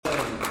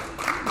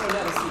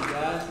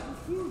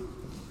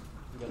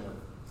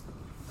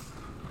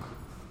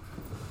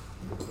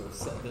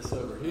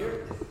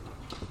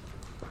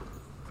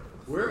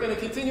We're going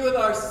to continue with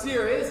our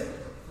series.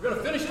 We're going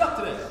to finish it up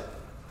today.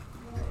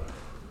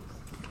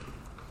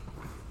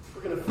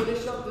 We're going to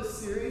finish up this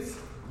series,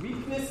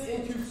 Weakness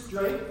into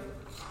Strength.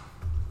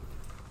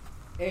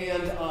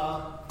 And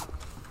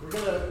we're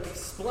going to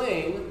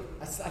explain,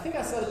 I think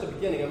I said at the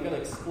beginning, I'm going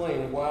to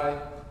explain why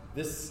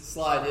this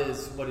slide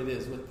is what it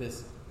is with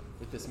this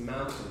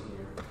mountain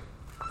here.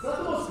 It's not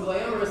the most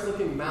glamorous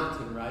looking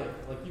mountain, right?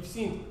 Like you've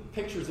seen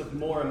pictures of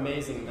more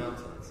amazing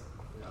mountains.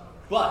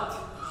 But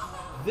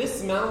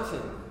this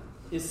mountain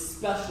is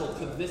special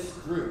to this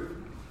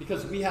group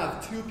because we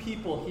have two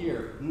people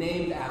here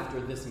named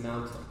after this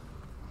mountain.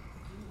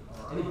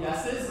 Any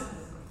guesses?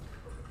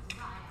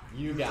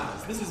 You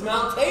guys. This is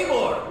Mount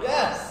Tabor.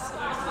 Yes.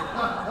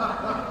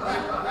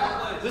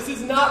 This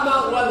is not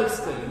Mount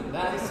Weatherston.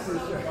 That is for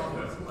sure.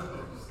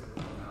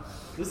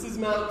 This is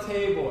Mount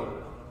Tabor.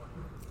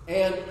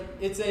 And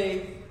it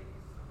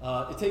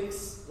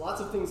takes lots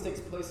of things takes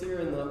place here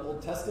in the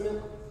Old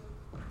Testament.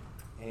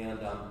 And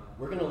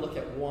we're going to look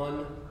at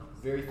one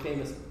very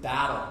famous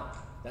battle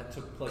that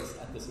took place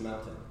at this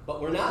mountain. But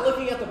we're not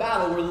looking at the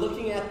battle. We're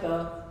looking at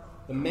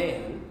the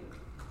man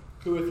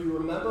who, if you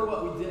remember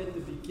what we did at the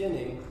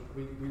beginning,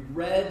 we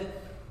read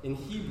in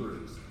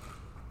Hebrews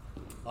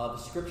the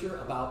scripture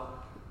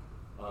about,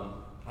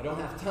 I don't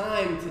have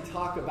time to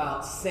talk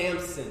about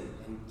Samson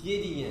and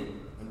Gideon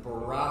and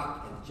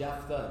Barak and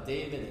Jephthah and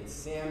David and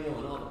Samuel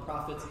and all the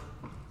prophets.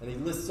 And he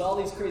lists all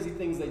these crazy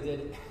things they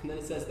did. And then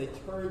it says they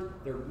turned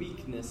their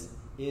weakness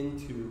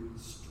into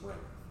strength.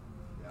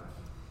 Yeah.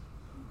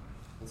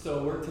 And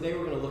so today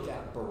we're going to look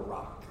at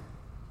Barak.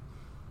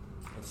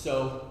 And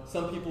so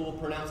some people will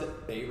pronounce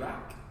it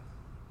Barak.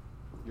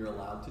 You're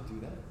allowed to do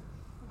that.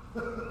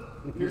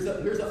 Here's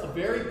a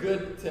very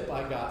good tip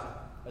I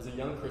got as a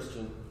young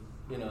Christian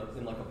in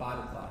like a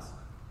Bible class.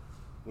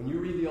 When you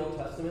read the Old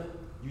Testament,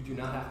 you do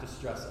not have to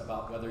stress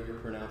about whether you're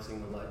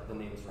pronouncing the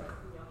names right.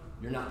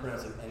 You're not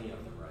pronouncing any of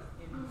them right.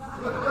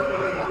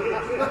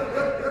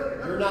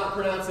 You're not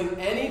pronouncing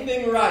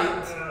anything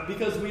right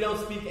because we don't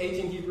speak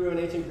ancient Hebrew and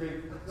ancient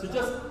Greek. So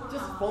just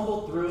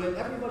fumble through it.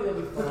 Everybody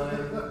will be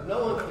fine.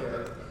 No one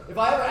cares. If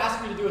I ever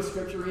ask you to do a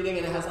scripture reading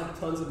and it has like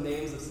tons of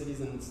names of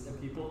cities and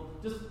people,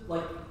 just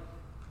like,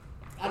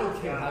 I don't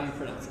care how you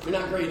pronounce it. You're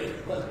not great at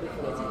it. But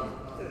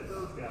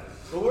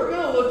we're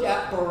going to look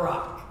at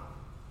Barak.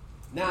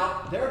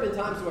 Now, there have been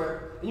times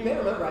where, and you may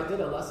remember I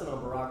did a lesson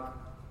on Barak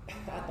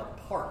at the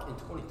park in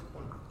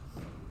 2020.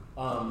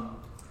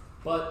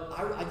 But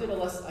I did a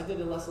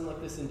lesson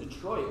like this in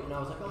Detroit, and I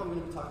was like, I'm going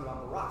to be talking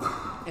about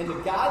Barak. And the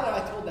guy that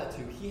I told that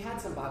to, he had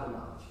some Bible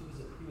knowledge.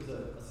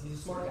 He's a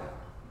smart guy.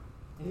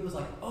 And he was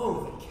like,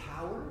 oh, the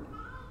coward?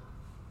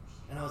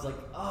 And I was like,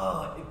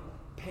 oh, it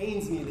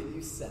pains me that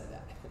you said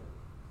that.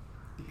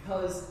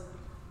 Because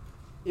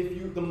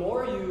the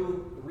more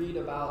you read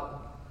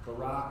about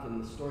Barak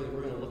and the story that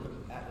we're going to look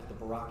at the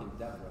Barak and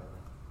Deborah,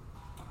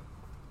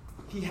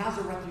 he has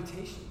a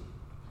reputation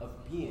of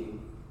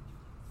being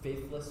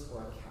faithless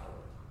or a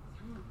coward.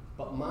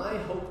 But my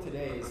hope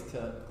today is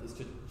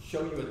to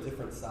show you a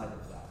different side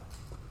of that.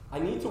 I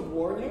need to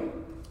warn you,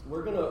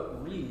 we're going to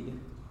read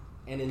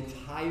an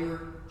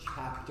entire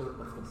chapter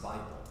of the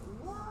Bible.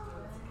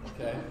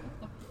 Okay?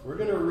 We're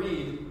going to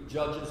read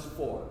Judges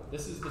 4.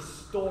 This is the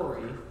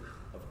story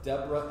of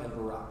Deborah and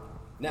Barak.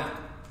 Now,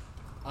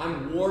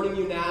 I'm warning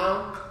you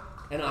now,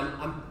 and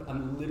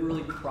I'm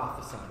literally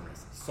prophesying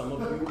this. Some of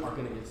you are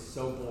going to get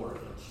so bored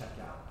and check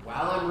out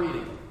while I'm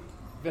reading it.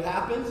 If it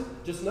happens,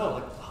 just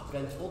know,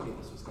 Ben told me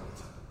this was going to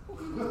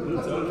happen.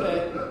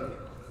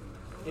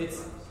 It's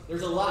okay.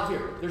 There's a lot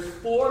here. There's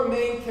 4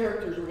 main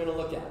characters we're going to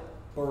look at.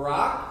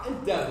 Barak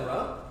and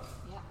Deborah,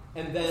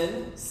 and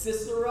then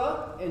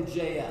Sisera and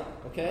Jael.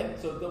 Okay?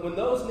 So when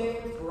those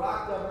names,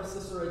 Barak, Deborah,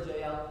 Sisera,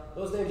 Jael,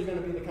 those names are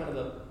going to be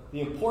the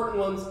important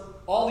ones.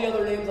 All the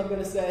other names I'm going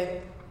to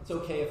say, it's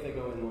okay if they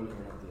go in one ear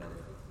and out the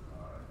other.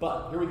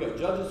 But here we go.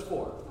 Judges 4.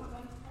 Okay.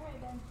 All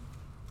right, then.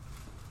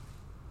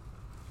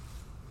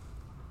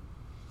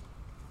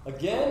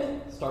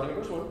 Again, starting at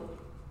verse 1.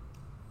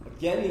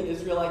 Again, the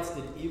Israelites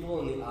did evil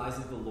in the eyes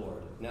of the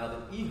Lord, now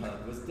that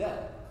Ehud was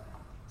dead.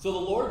 So the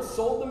Lord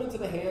sold them into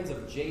the hands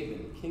of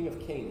Jabin, king of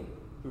Canaan,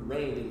 who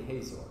reigned in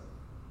Hazor.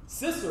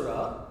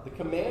 Sisera, the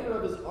commander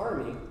of his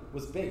army,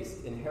 was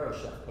based in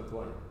Harosheth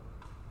Hagoyim.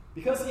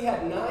 Because he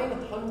had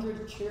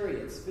 900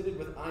 chariots fitted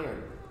with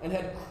iron and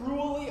had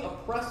cruelly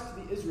oppressed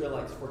the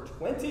Israelites for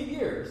 20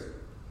 years,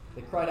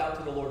 they cried out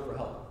to the Lord for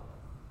help.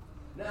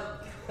 Now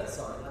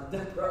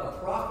Deborah, a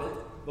prophet,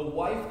 the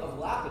wife of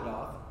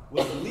Lapidoth,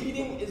 was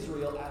leading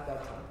Israel at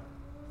that time.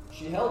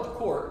 She held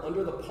court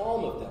under the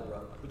palm of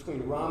Deborah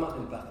between Ramah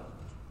and Bethel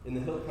in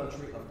the hill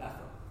country of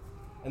Ephraim.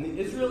 And the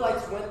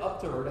Israelites went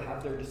up to her to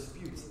have their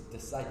disputes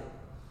decided.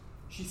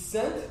 She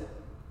sent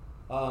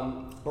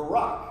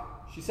Barak,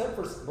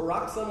 for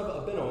Barak son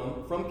of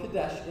Abinoam from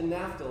Kadesh in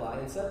Naphtali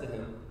and said to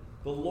him,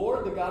 the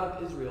Lord, the God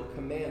of Israel,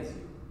 commands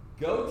you,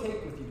 go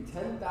take with you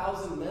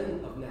 10,000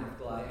 men of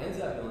Naphtali and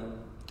Zebulun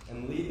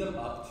and lead them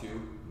up to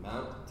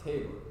Mount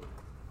Tabor.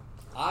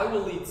 I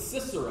will lead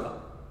Sisera,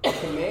 the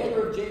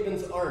commander of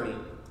Jabin's army,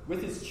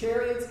 with his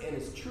chariots and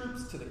his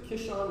troops to the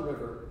Kishon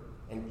River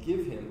and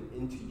give him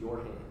into your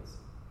hands.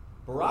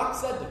 Barak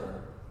said to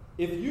her,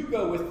 if you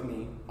go with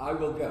me, I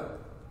will go.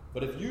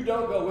 But if you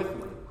don't go with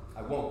me,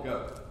 I won't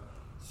go.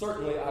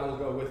 Certainly I will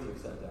go with you,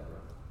 said Deborah.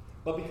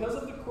 But because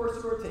of the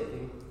course you are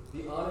taking,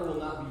 the honor will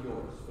not be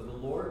yours, for the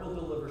Lord will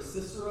deliver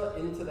Sisera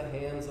into the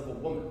hands of a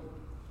woman.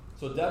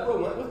 So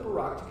Deborah went with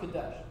Barak to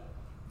Kadesh.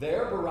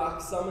 There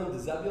Barak summoned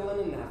Zebulun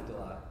and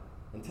Naphtali,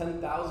 and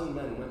 10,000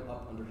 men went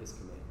up under his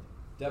command.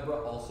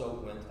 Deborah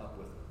also went up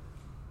with him.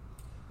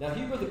 Now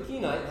Heber the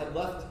Kenite had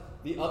left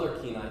the other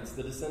Kenites,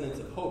 the descendants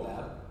of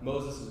Hobab,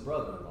 Moses'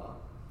 brother-in-law,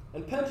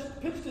 and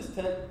pitched his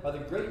tent by the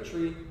great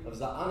tree of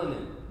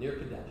Zaananim near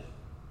Kadesh.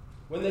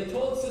 When they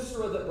told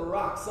Sisera that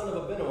Barak, son of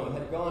Abinoam,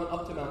 had gone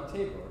up to Mount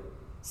Tabor,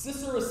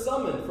 Sisera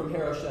summoned from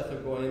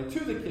Harosheth-Hagoyim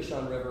to the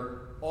Kishon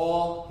River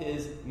all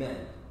his men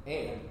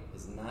and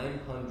his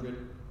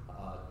 900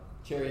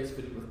 chariots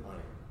fitted with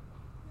iron.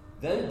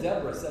 Then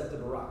Deborah said to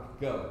Barak,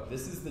 go,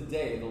 this is the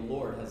day the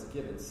Lord has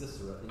given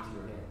Sisera into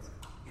your hands.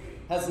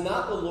 Has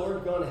not the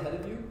Lord gone ahead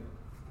of you?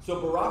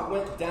 So Barak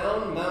went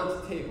down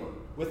Mount Tabor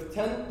with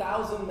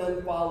 10,000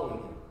 men following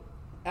him.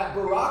 At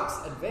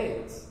Barak's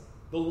advance,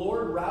 the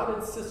Lord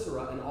routed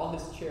Sisera and all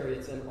his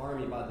chariots and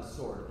army by the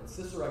sword, and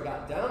Sisera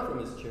got down from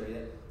his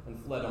chariot and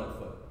fled on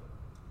foot.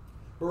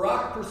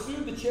 Barak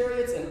pursued the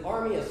chariots and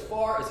army as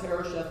far as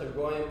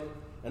Harosheth-Hagoyim,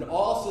 and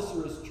all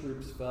Sisera's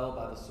troops fell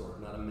by the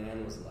sword. Not a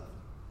man was left.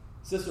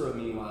 Sisera,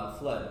 meanwhile,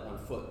 fled on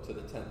foot to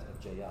the tent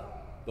of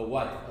Jael, the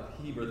wife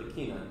of Heber the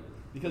Kenite,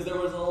 because there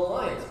was an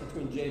alliance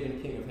between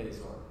Jabin, king of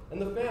Hazor, and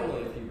the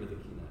family of Heber the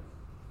Kenite.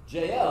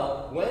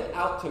 Jael went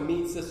out to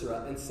meet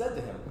Sisera and said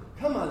to him,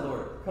 come, my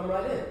lord, come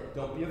right in.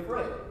 Don't be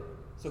afraid.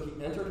 So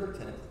he entered her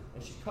tent,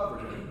 and she covered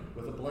him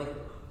with a blanket.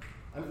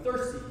 I'm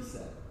thirsty, he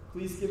said.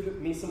 Please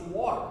give me some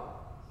water.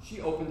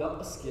 She opened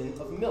up a skin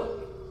of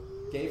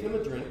milk, gave him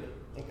a drink,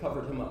 and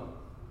covered him up.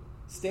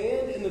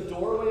 Stand in the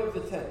doorway of the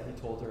tent, he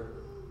told her.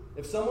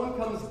 If someone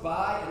comes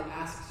by and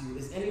asks you,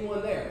 is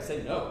anyone there?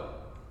 Say no.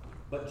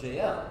 But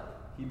Jael,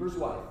 Heber's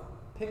wife,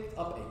 picked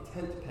up a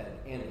tent peg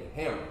and a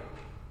hammer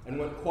and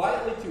went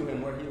quietly to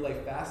him where he lay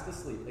fast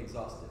asleep,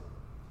 exhausted.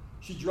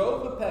 She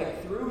drove the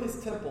peg through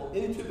his temple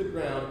into the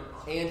ground,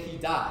 and he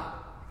died,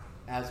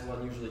 as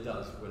one usually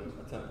does when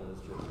a temple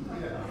is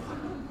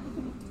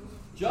driven.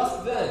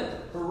 Just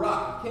then,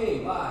 Barak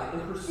came by in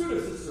pursuit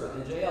of Sisera,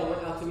 and Jael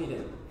went out to meet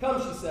him.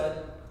 Come, she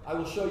said, I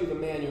will show you the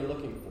man you're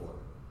looking for.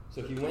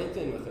 So he went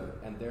in with her,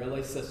 and there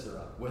lay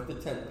Sisera with the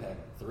tent peg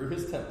through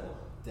his temple,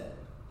 dead.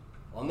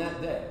 On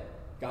that day,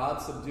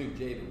 God subdued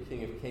Jabin,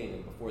 king of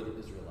Canaan, before the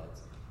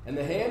Israelites. And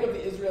the hand of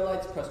the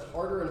Israelites pressed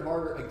harder and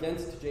harder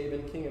against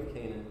Jabin, king of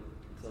Canaan,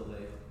 until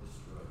they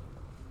destroyed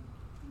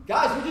him.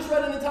 Guys, we just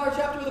read an entire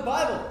chapter of the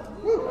Bible.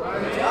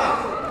 Good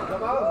job.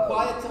 Come on.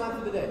 Quiet time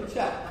for the day.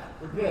 Check.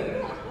 We're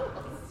good.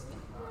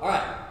 All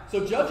right.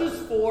 So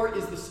Judges 4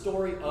 is the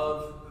story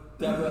of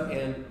Deborah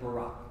and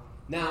Barak.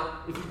 Now,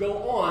 if you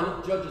go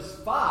on, Judges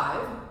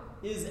 5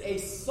 is a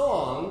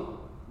song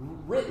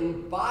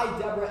written by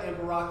Deborah and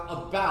Barak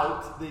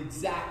about the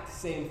exact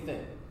same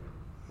thing.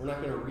 We're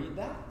not going to read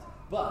that,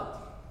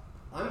 but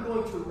I'm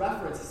going to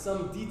reference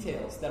some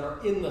details that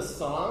are in the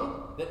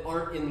song that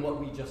aren't in what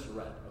we just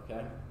read,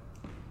 okay?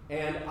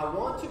 And I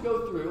want to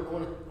go through,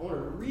 I want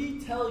to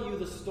retell you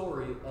the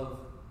story of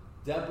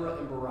Deborah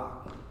and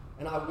Barak.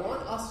 And I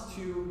want us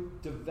to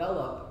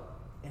develop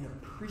an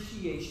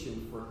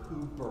appreciation for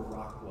who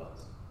Barak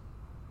was.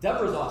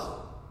 Deborah's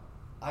awesome.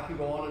 I could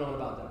go on and on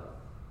about Deborah.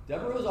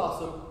 Deborah was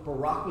awesome.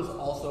 Barak was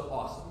also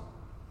awesome.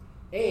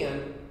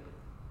 And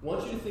I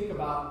want you to think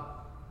about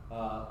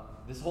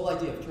this whole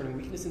idea of turning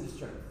weakness into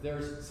strength.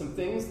 There's some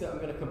things that I'm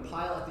going to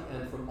compile at the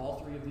end from all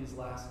three of these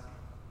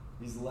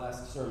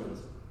last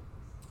sermons.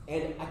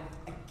 And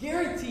I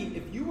guarantee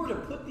if you were to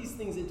put these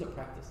things into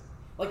practice,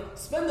 like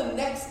spend the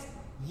next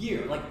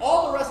year, like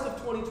all the rest of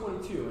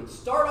 2022, and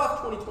start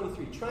off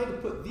 2023 trying to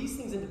put these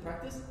things into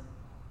practice,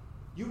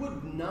 you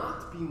would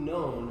not be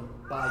known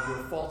by your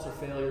faults or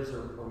failures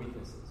or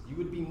weaknesses. You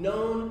would be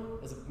known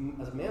as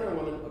a man or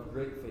woman of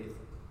great faith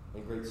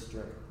and great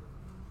strength.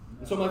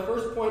 And so my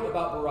first point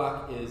about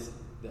Barak is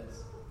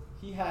this.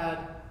 He had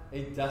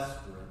a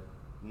desperate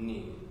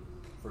need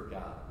for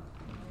God.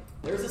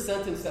 There's a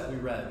sentence that we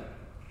read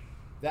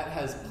that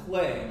has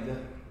plagued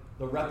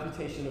the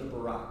reputation of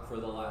Barak for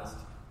the last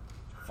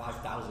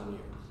 5,000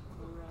 years.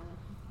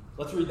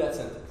 Let's read that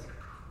sentence.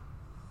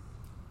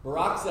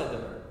 Barak said to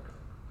her,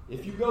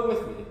 if you go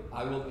with me,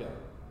 I will go.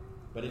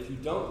 But if you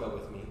don't go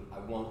with me, I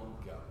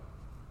won't go.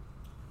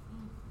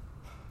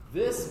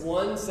 This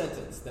one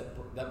sentence that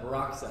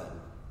Barak said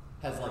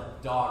has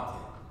like dogged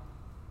him.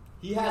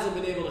 He hasn't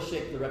been able to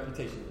shake the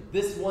reputation that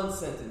this one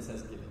sentence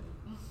has given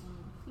him.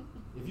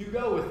 If you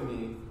go with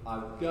me, I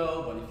will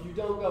go. But if you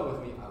don't go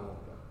with me, I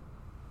won't go.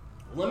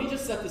 Let me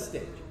just set the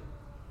stage.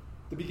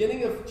 The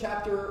beginning of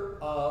chapter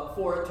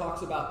 4, it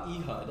talks about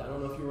Ehud. I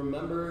don't know if you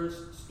remember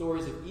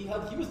stories of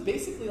Ehud. He was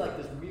basically like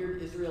this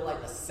weird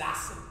Israelite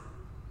assassin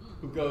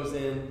who goes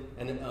in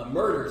and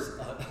murders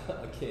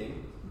a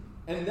king.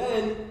 And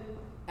then,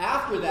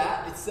 After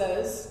that, it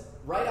says,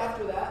 right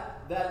after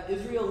that, that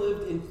Israel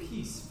lived in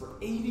peace for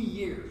 80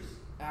 years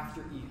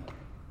after Ehud.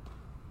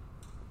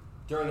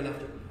 During and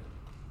after Ehud.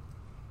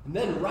 And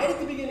then right at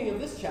the beginning of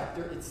this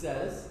chapter, it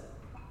says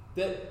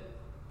that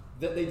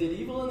they did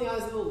evil in the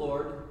eyes of the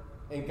Lord,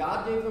 and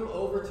God gave them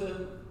over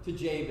to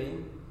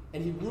Jabin,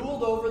 and he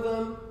ruled over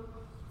them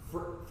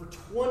for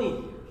 20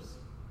 years.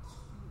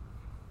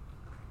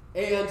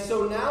 And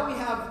so now we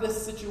have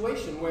this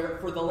situation where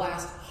for the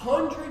last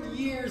 100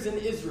 years in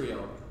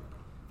Israel,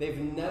 they've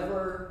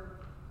never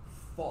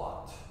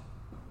fought.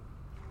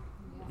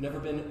 They've never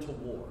been to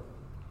war.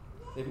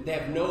 They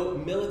have no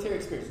military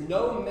experience.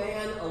 No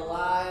man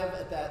alive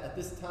at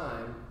this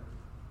time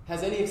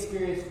has any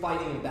experience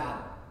fighting in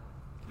battle.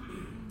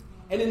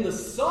 And in the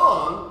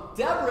song,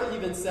 Deborah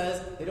even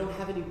says they don't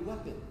have any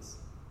weapons.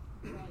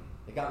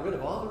 They got rid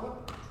of all their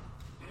weapons.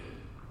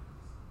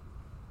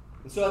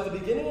 And so at the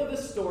beginning of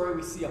this story,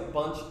 we see a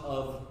bunch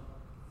of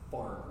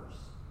farmers.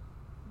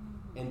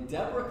 And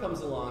Deborah comes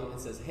along and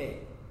says,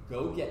 hey,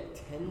 go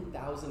get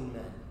 10,000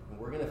 men, and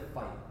we're going to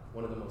fight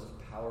one of the most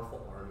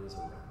powerful armies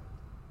around.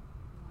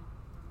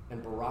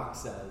 And Barak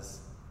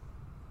says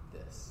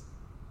this.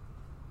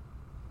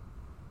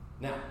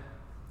 Now,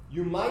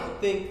 you might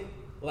think,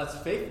 well, that's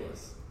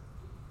faithless.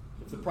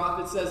 If the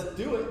prophet says,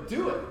 do it,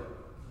 do it.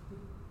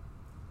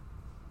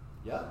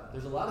 Yeah,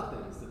 there's a lot of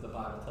things that the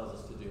Bible tells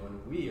us to do,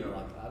 and we are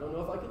like, I don't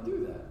know if I can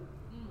do that.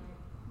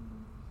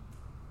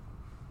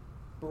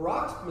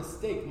 Barak's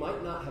mistake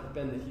might not have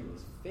been that he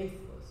was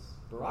faithless.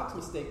 Barak's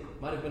mistake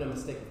might have been a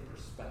mistake of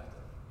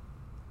perspective.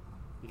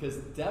 Because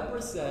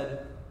Deborah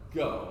said,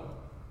 go,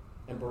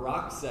 and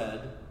Barak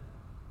said,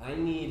 I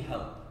need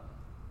help.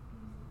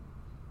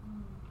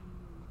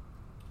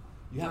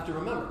 You have to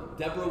remember,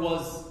 Deborah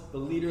was the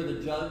leader,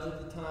 the judge at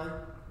the time.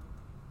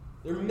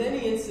 There are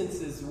many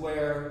instances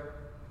where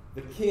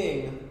the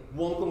king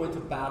won't go into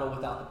battle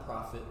without the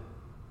prophet.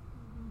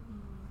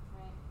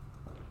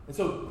 And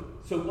so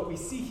what we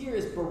see here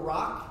is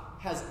Barak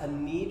has a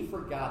need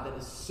for God that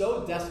is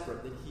so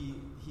desperate that he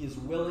is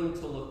willing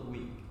to look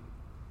weak.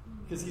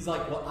 Because he's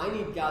like, well, I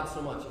need God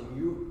so much,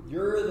 and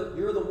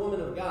you're the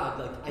woman of God,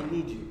 like, I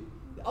need you.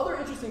 The other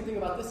interesting thing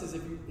about this is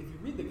if you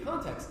read the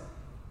context,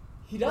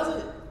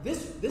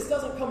 this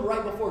doesn't come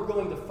right before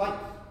going to fight.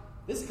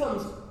 This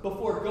comes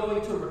before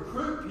going to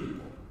recruit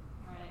people.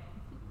 Right.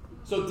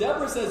 So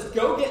Deborah says,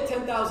 go get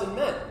 10,000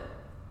 men.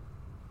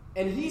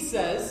 And he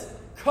says,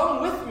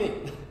 come with me.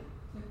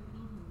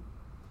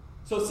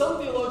 So some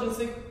theologians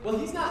think, well,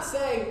 he's not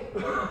saying,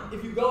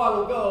 if you go, I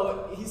will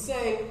go. He's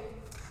saying,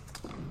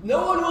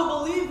 no one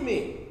will believe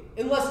me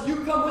unless you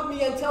come with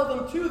me and tell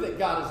them too that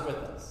God is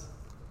with us.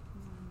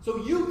 So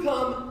you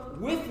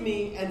come with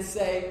me and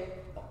say,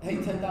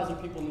 hey, 10,000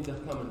 people need to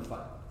come and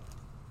fight.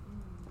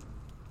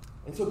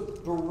 And so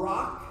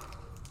Barak,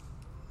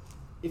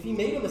 if he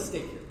made a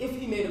mistake here,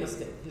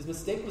 his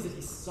mistake was that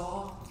he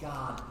saw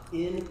God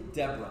in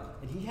Deborah,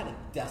 and he had a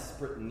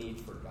desperate need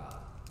for God.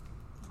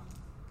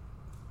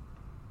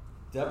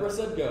 Deborah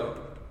said go,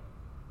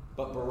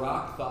 but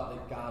Barak thought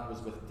that God was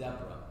with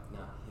Deborah,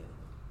 not him.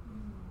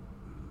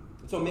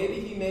 And so maybe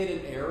he made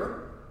an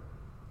error,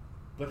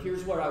 but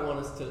here's where I want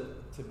us to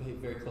pay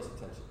very close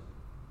attention.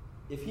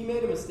 If he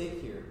made a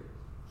mistake here,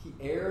 he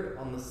erred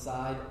on the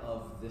side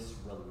of this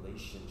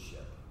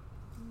relationship.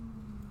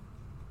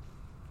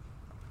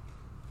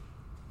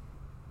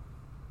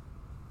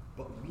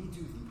 But we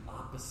do the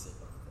opposite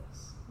of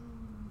this.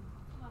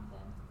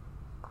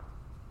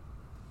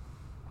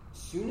 As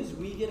soon as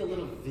we get a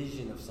little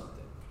vision of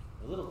something,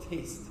 a little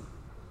taste,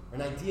 or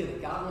an idea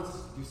that God wants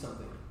us to do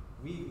something,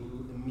 we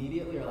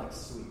immediately are like,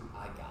 sweet,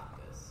 I got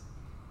this.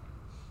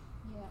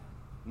 Yeah.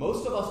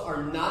 Most of us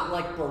are not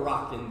like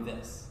Barak in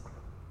this.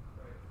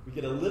 We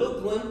get a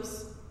little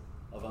glimpse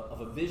of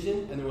a vision,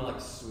 and then we're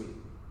like, sweet,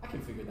 I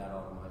can figure that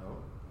out on my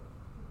own.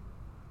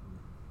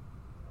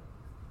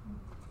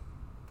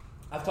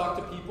 I've talked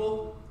to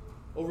people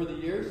over the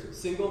years,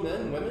 single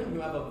men and women, who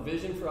have a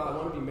vision for, I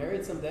want to be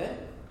married someday.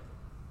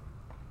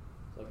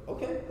 It's like,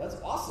 okay, that's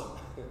awesome.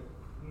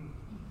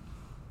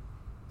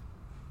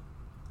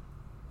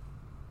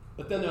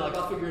 But then they're like,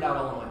 I'll figure it out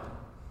all on my own.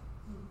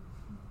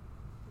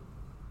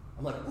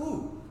 I'm like,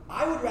 ooh,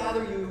 I would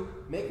rather you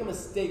make a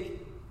mistake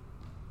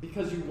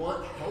because you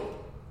want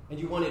help and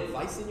you want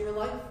advice in your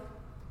life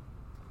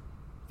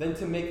than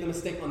to make the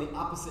mistake on the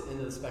opposite end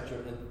of the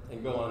spectrum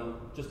and go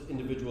on just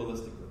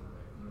individualistically.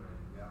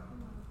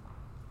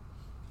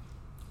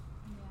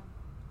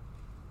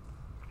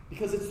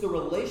 Because it's the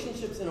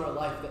relationships in our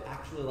life that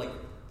actually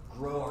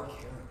grow our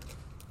character.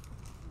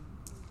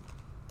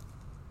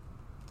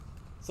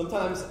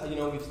 Sometimes,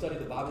 we've studied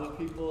the Bible with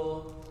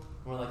people,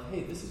 and we're like,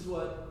 hey, this is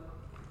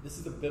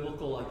the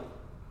biblical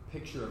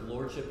picture of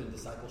lordship and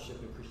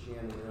discipleship in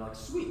Christianity. And they're like,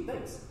 sweet,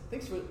 thanks.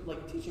 Thanks for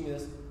teaching me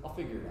this. I'll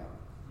figure it out.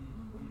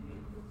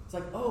 It's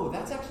like, oh,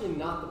 that's actually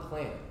not the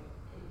plan.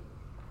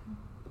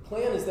 The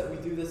plan is that we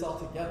do this all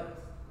together.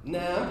 Nah,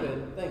 I'm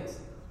good. Thanks.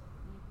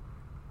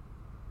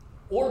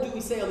 Or do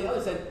we say on the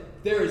other side,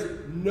 there is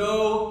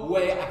no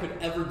way I could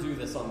ever do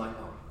this on my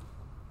own?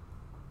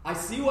 I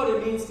see what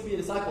it means to be a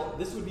disciple.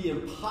 This would be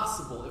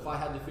impossible if I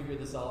had to figure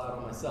this all out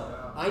on myself.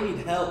 I need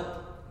help.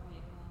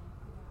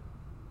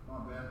 Come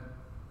on, Ben.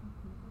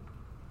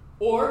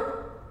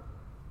 Or,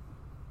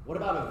 what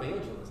about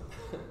evangelism?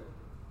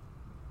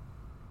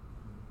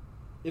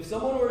 If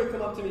someone were to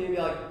come up to me and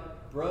be like,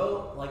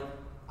 bro, like,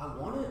 I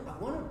want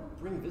to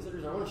bring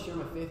visitors, I want to share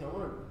my faith, I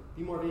want to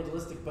be more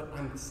evangelistic, but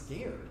I'm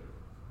scared.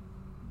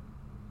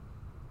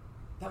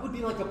 That would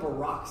be like a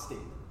Barak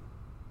statement.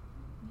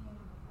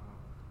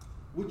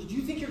 Do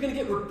you think you're going to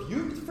get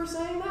rebuked for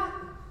saying that?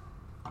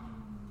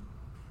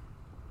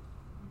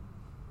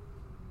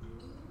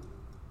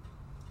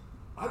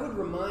 I would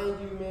remind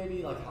you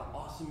maybe like how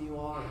awesome you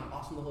are and how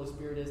awesome the Holy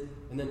Spirit is,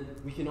 and then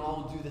we can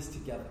all do this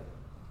together.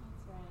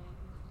 That's right.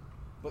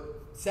 But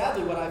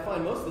sadly, what I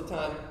find most of the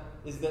time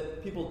is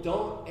that people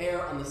don't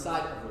err on the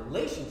side of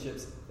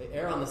relationships. They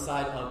err on the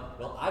side of,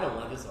 well, I don't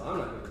like it, so I'm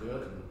not going to do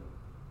it.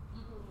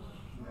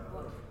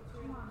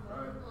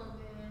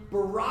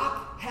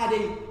 Barak had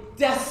a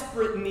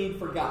desperate need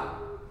for God.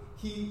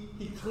 He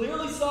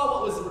clearly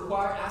saw what was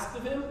required, asked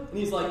of him, and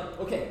he's like,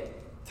 okay,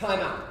 time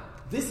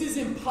out. This is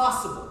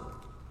impossible.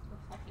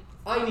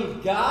 I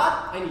need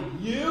God, I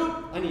need you,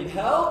 I need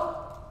help,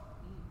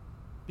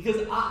 because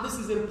this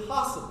is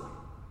impossible.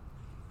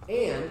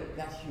 And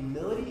that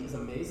humility is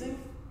amazing.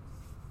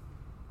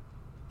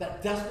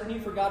 That desperate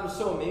need for God was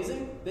so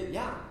amazing that,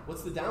 yeah,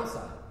 what's the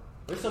downside?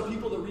 There's some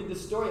people that read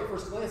this story at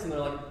first glance and they're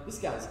like, this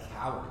guy's a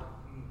coward.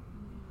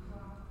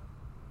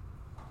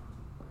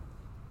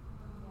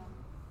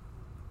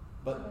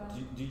 But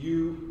do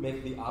you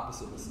make the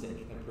opposite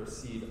mistake and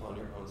proceed on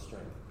your own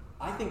strength?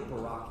 I think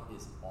Barak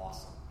is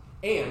awesome.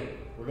 And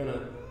we're going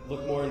to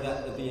look more into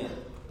that at the end.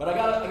 But I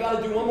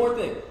gotta do one more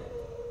thing. Okay.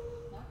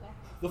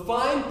 The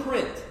fine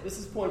print. This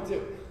is point 2.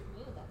 Ooh,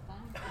 that's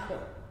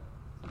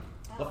fine.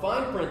 The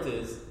fine print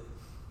is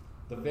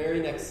the very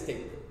next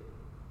statement.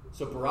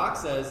 So Barak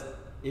says,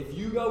 if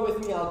you go with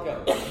me, I'll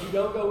go. If you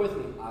don't go with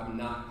me, I'm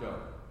not going.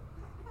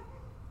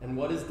 And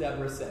what does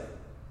Deborah say?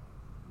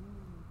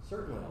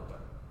 Certainly I'll go.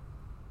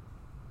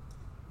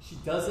 She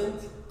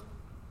doesn't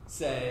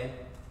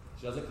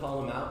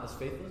call him out as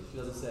faithless. She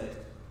doesn't say,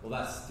 well,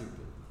 that's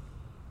stupid.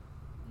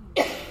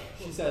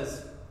 She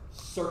says,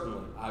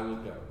 certainly I will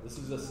go. This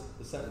is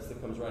the sentence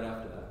that comes right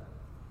after that.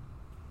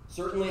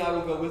 Certainly I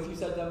will go with you,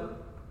 said Deborah.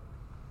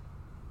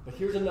 But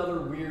here's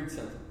another weird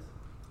sentence.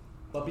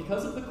 But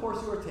because of the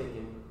course you are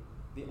taking,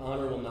 the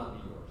honor will not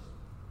be yours.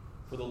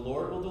 For the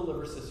Lord will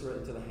deliver Sisera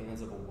into the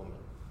hands of a woman.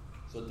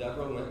 So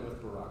Deborah went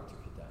with Barak to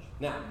Kadesh.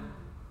 Now,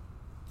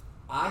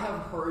 I have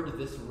heard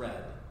this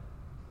read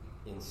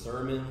in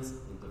sermons,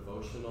 in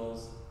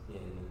devotionals,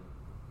 in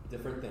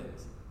different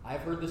things.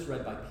 I've heard this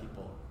read by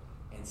people,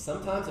 and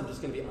sometimes, I'm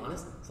just going to be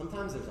honest,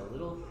 sometimes there's a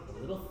little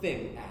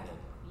thing added.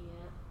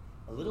 Yep.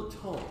 A little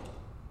tone.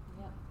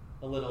 Yep.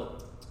 A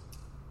little...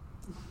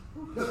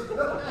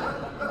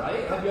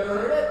 Right? Have you ever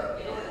heard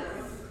it?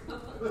 Yes.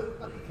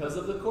 Because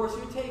of the course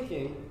you're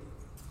taking,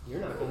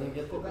 you're not going to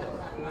get the glory.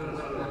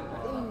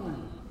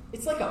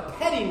 It's like a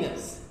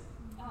pettiness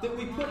that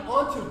we put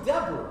onto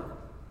Deborah,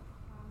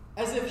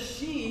 as if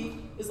she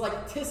is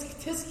like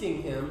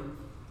tisk-tisking him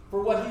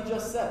for what he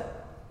just said.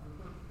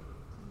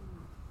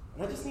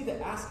 And I just need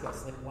to ask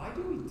us, like, why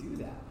do we do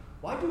that?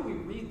 Why do we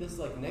read this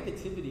like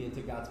negativity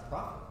into God's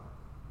prophet?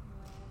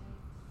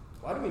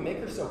 Why do we make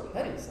her so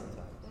petty sometimes?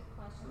 Good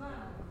question.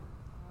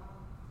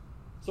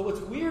 So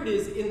what's weird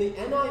is in the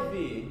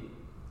NIV,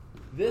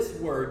 this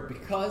word,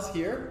 because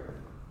here,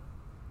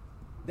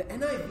 the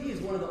NIV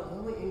is one of the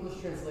only English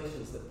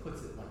translations that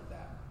puts it like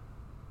that.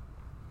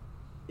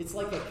 It's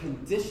like a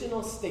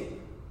conditional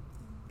statement.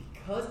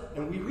 Because,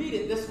 and we read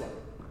it this way,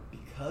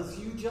 because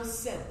you just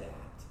said that,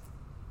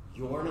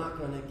 you're not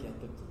going to get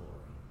the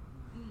glory.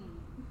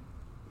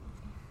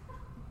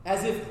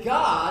 As if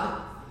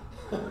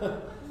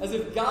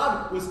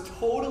God was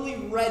totally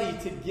ready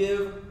to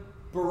give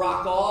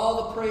Barak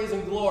all the praise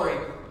and glory,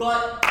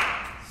 but,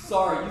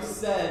 sorry, you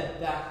said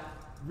that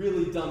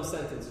really dumb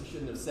sentence you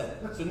shouldn't have said.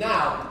 So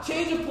now,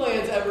 change of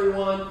plans,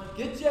 everyone.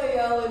 Get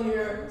JL in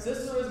here.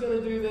 Sisera's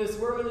going to do this.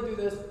 We're going to do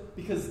this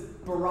because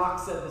Barak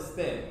said this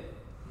thing.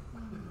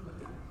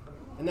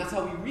 And that's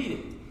how we read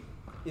it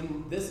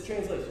in this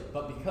translation.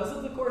 But because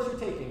of the course you're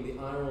taking, the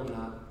honor will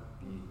not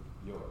be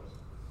yours.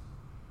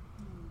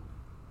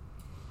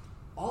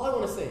 All I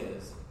want to say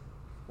is,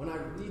 when I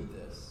read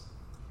this,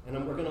 and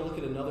we're going to look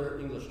at another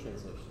English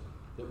translation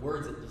that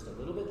words it just a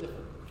little bit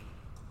differently.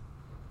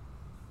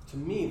 To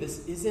me,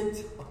 this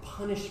isn't a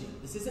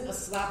punishment. This isn't a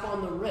slap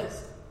on the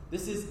wrist.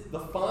 This is the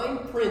fine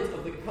print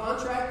of the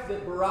contract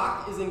that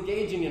Barak is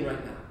engaging in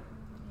right now.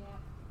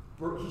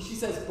 Yeah. She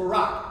says,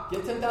 Barak,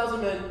 get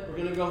 10,000 men. We're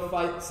going to go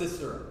fight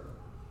Sisera.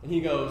 And he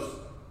goes,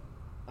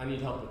 I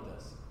need help with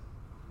this.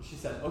 And she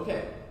said,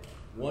 okay,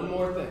 one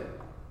more thing.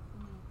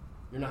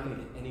 You're not going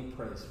to get any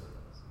praise for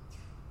this.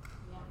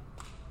 Yeah.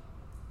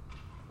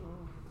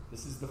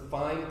 This is the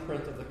fine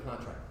print of the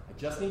contract. I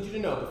just need you to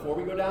know, before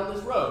we go down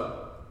this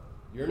road,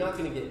 you're not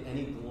going to get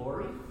any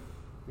glory.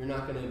 You're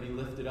not going to be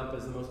lifted up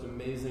as the most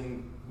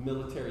amazing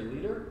military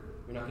leader.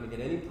 You're not going to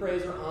get any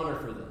praise or honor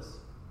for this.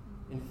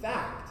 In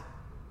fact,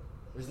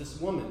 there's this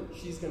woman.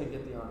 She's going to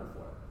get the honor for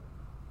it.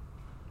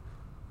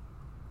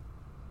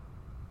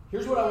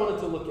 Here's what I wanted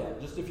to look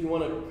at, just if you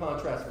want to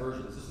contrast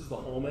versions. This is the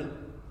Holman.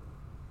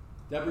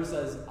 Deborah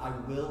says, I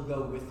will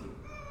go with you,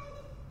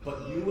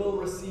 but you will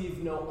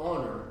receive no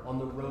honor on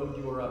the road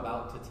you are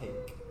about to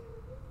take.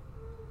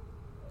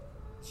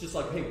 It's just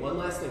like, hey, one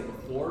last thing.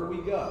 Before we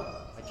go,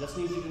 I just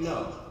need you to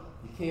know,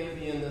 you can't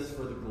be in this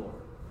for the glory.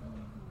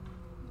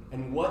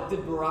 And what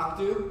did Barak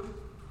do?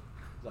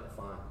 He's like,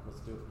 fine,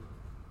 let's do it.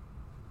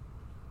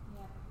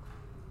 Yeah.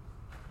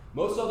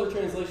 Most other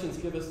translations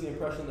give us the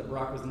impression that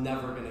Barak was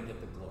never going to get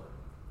the glory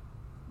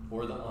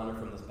or the honor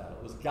from this battle.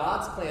 It was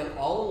God's plan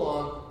all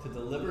along to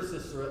deliver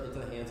Sisera into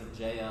the hands of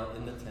Jael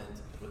in the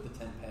tent with the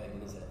tent peg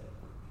in his head.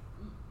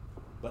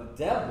 But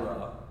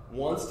Deborah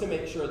wants to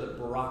make sure that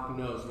Barak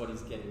knows what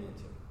he's getting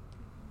into.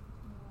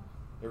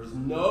 There was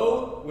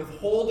no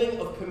withholding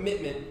of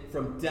commitment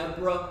from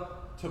Deborah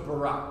to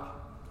Barak.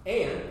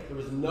 And there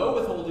was no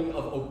withholding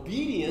of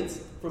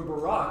obedience from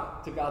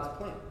Barak to God's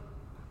plan.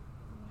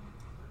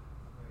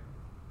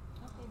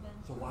 Okay, Ben.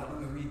 So why do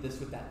we read this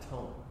with that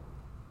tone?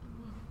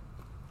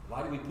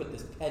 Why do we put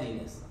this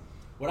pettiness?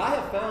 What I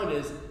have found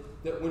is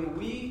that when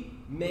we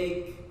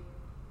make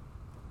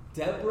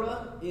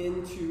Deborah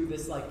into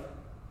this like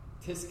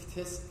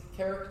tisk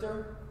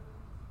character,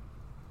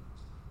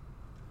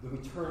 then we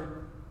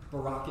turn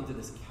Barak into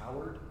this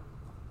coward.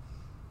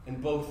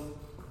 And both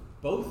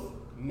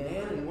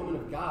man and woman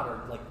of God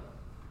are like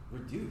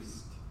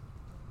reduced.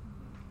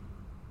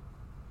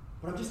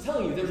 But I'm just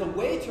telling you, there's a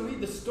way to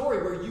read the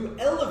story where you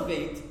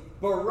elevate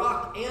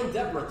Barak and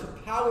Deborah to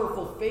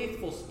powerful,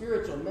 faithful,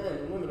 spiritual men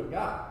and women of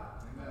God.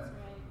 That's right.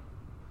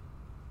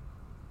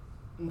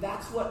 And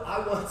that's what I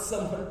want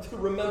someone to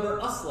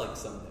remember us like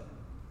someday.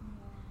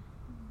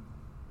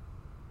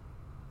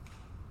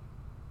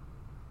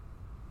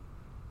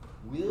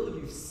 Will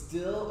you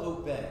still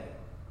obey,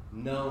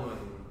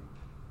 knowing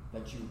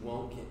that you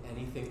won't get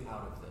anything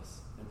out of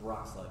this? And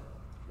Barak's like,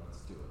 let's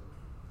do it.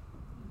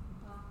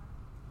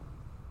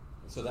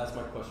 And so that's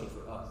my question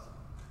for us.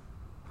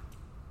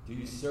 Do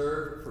you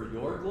serve for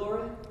your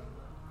glory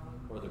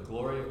or the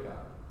glory of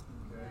God?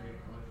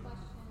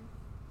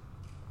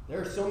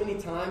 There are so many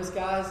times,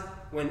 guys,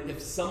 when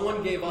if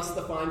someone gave us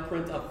the fine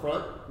print up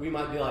front, we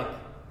might be like,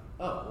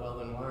 oh, well,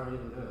 then why are we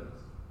even doing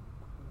this?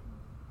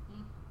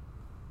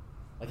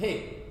 Like,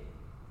 hey,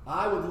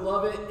 I would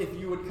love it if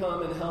you would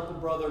come and help a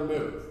brother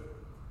move.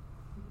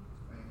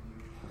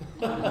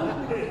 We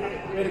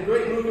had a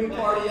great moving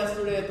party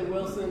yesterday at the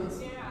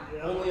Wilsons.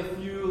 Yeah. Only a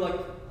few, like,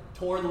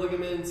 torn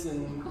ligaments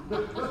and...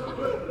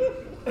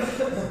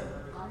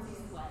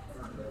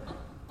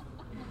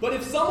 But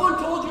if someone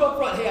told you up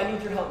front, hey, I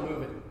need your help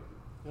moving,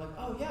 you're like,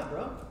 oh, yeah,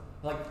 bro.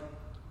 Like,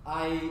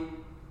 I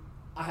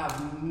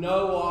have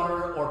no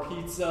water or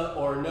pizza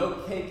or no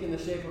cake in the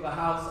shape of a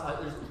house.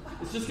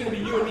 It's just going to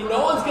be you and me.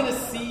 No one's going to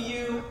see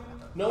you.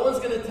 No one's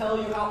going to tell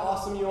you how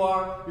awesome you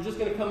are. You're just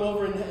going to come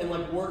over and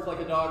like work like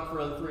a dog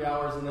for 3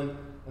 hours, and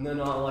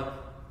then I'll like,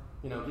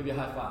 give you a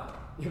high five.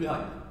 You'll be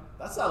like,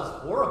 that sounds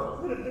horrible.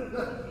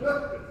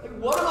 Like,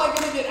 what am I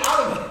going to get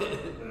out of it?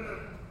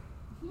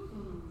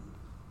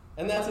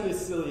 And that's a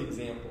silly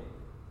example.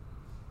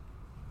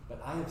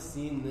 But I have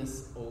seen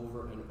this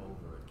over and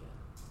over again.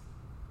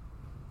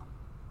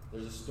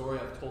 There's a story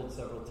I've told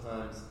several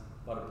times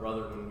about a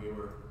brother when we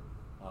were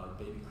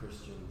baby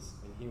Christians,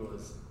 and he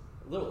was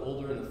a little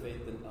older in the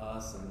faith than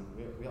us, and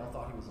we all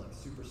thought he was like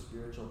super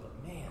spiritual, but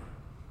man,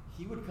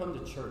 he would come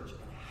to church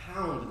and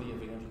hound the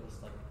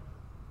evangelist, like,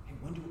 hey,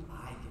 when do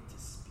I get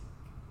to speak?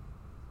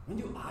 When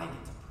do I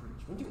get to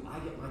preach? When do I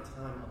get my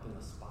time up in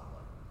the spotlight?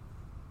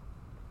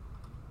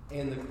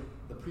 And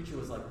the preacher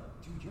was like,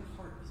 dude, your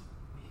heart is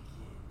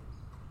wicked.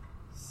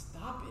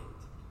 Stop it.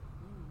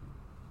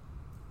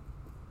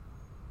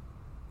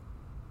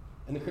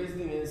 And the crazy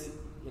thing is,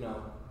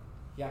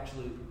 he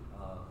actually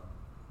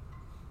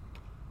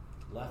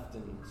left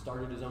and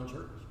started his own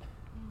church.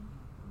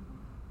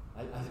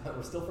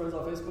 We're still friends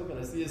on Facebook, and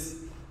I see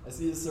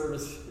his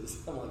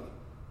services. I'm like,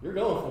 you're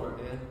going for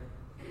it, man.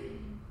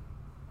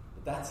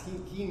 But that's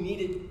he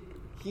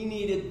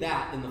needed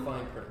that in the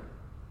fine print.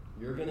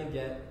 You're gonna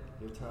get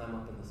your time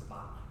up in the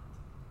spotlight.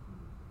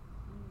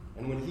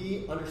 And when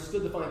he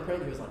understood the fine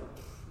print, he was like,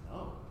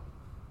 no.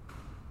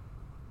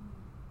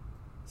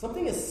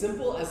 Something as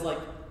simple as like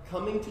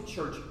coming to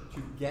church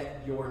to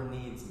get your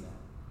needs met.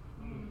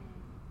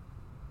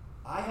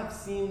 I have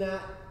seen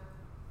that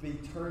be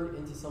turned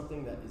into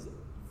something that is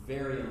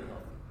very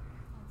unhealthy.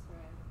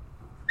 That's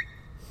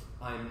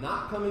right. I am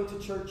not coming to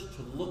church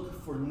to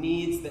look for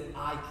needs that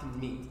I can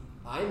meet.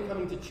 I am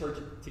coming to church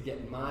to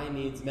get my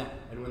needs met.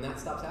 And when that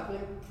stops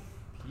happening,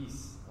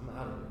 peace. I'm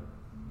out of here.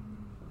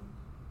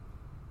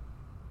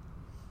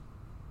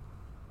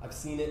 I've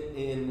seen it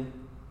in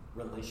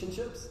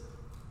relationships.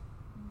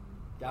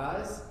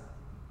 Guys,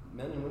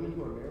 men and women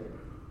who are married.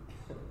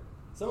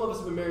 Some of us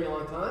have been married a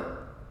long time.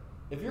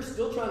 If you're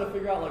still trying to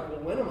figure out, like, well,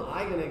 when am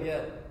I going to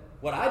get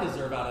what I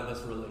deserve out of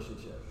this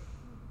relationship?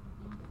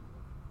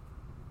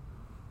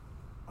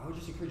 I would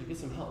just encourage you to get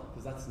some help,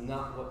 because it's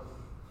not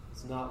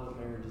what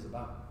marriage is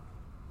about.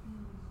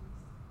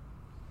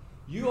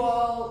 You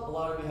all, a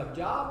lot of you have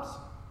jobs.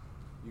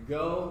 You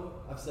go,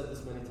 I've said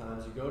this many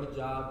times, you go to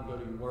job, you go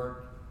to your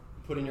work,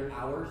 you put in your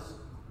hours,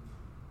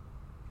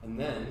 and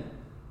then,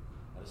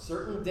 at a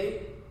certain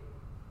date,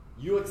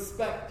 you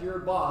expect your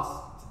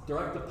boss to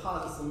direct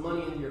deposit some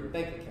money into your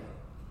bank account.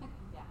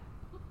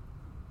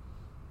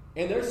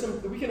 And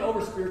we can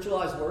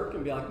over-spiritualize work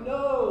and be like,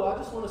 no, I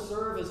just want to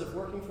serve as if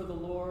working for the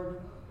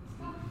Lord.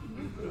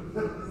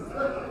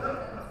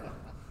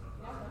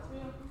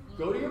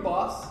 Go to your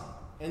boss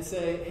and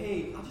say,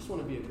 hey, I just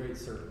want to be a great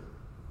servant.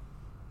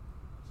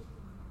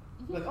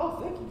 You're like, oh,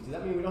 thank you. Does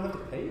that mean we don't have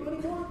to pay you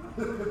anymore?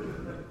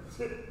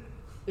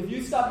 If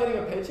you stop getting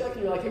a paycheck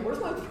and you're like, hey,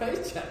 where's my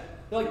paycheck?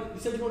 They're like, you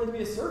said you wanted to be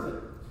a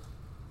servant.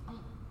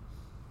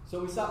 So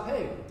we stop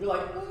paying. You're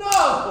like,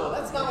 no,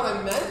 that's not what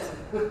I meant.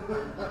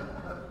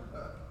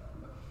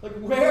 Like,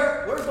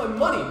 where's my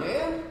money,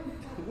 man?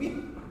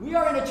 We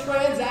are in a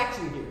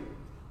transaction here.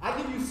 I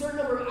give you a certain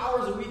number of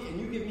hours a week, and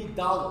you give me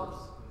dollars.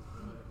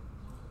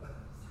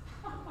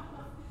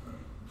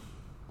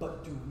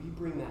 But do we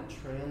bring that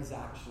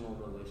transactional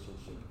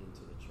relationship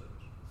into the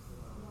church?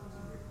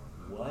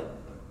 What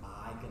am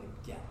I going to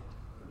get?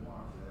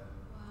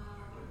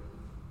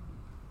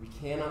 We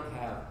cannot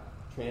have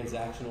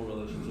transactional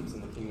relationships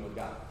in the kingdom of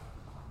God.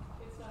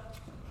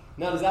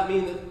 Now, does that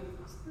mean that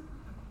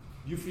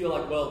you feel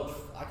like, well,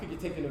 I could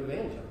get taken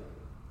advantage of?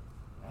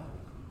 Yeah,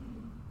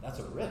 that's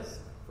a risk,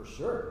 for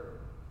sure.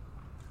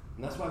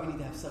 And that's why we need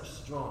to have such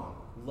strong,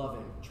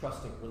 loving,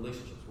 trusting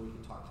relationships where we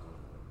can talk to one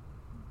another.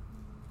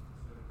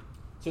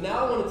 So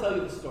now I want to tell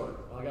you the story.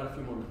 Well, I got a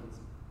few more minutes.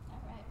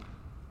 All right.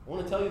 I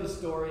want to tell you the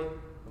story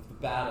of the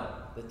battle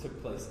that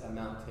took place at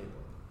Mount Tabor.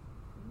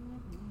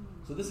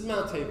 So this is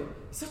Mount Tabor.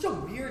 It's such a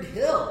weird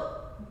hill.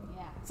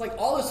 Yeah. It's like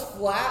all this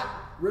flat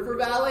river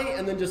valley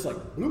and then just like,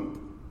 bloop.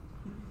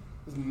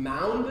 This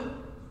mound.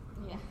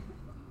 Yeah.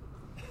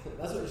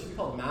 That's what it should be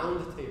called,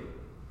 Mound Tabor.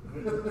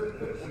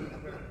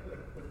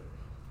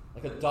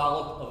 Like a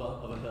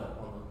dollop of a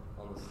hill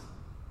on this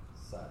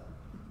side.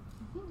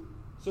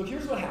 So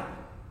here's what happened.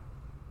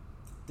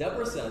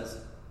 Deborah says,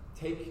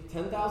 take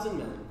 10,000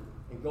 men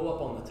and go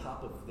up on the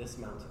top of this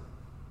mountain.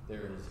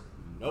 There is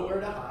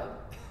nowhere to hide.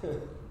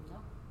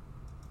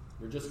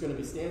 You're just going to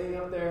be standing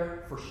up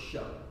there for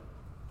show.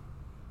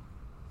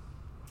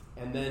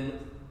 And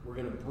then we're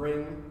going to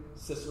bring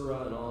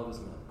Sisera and all of his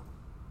men.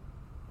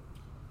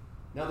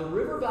 Now the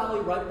river valley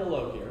right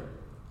below here,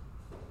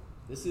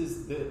 this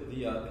is the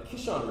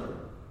Kishon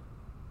River.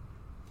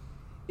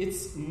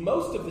 It's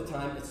most of the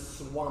time it's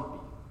swampy.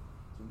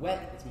 It's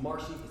wet, it's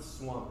marshy, it's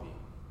swampy.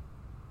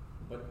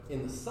 But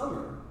in the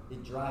summer,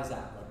 it dries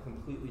out, like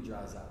completely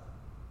dries out.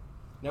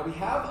 Now we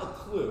have a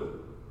clue.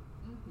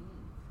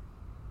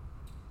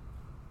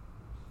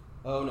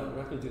 Oh no, we're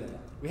not going to do that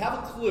yet. We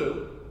have a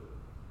clue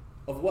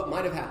of what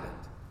might have happened.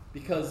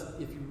 Because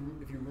if you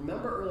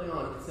remember early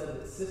on, it said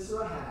that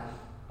Sisera had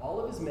all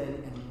of his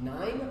men and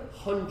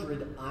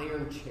 900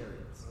 iron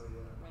chariots.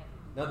 Right.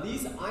 Now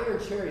these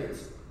iron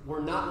chariots were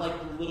not like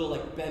the little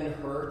like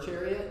Ben-Hur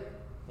chariot,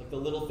 like the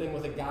little thing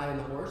with a guy and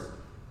a horse.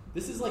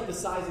 This is like the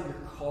size of your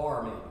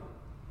car maybe.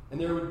 And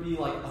there would be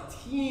like a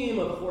team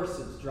of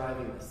horses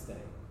driving this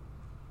thing.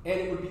 And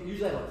it would be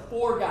usually like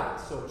 4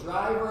 guys. So a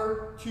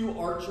driver, 2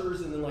 archers,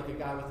 and then like a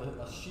guy with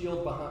a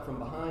shield from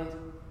behind,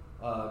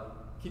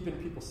 keeping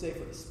people safe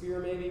with a spear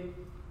maybe.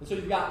 And so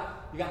you've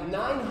got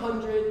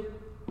 900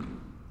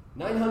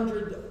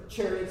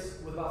 chariots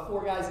with about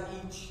 4 guys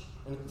each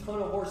and a ton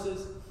of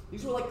horses.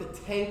 These were like the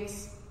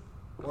tanks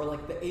or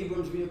like the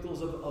Abrams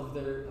vehicles of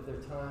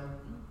their time.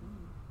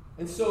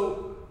 And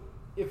so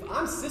if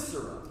I'm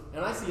Sisera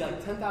and I see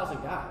like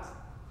 10,000 guys,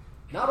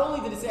 not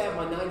only did it say I have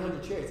my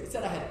 900 chariots, it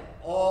said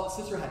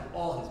Sisera had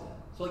all his men.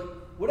 So like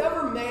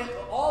whatever man,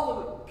 all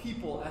the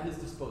people at his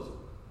disposal,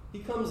 he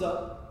comes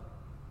up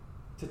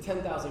to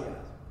 10,000 guys.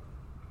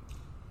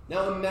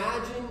 Now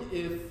imagine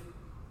if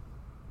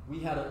we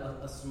had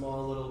a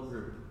small little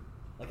group,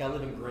 like I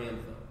live in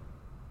Granville.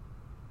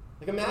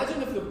 Like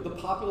imagine if the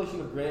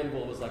population of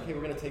Granville was like, hey,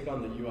 we're going to take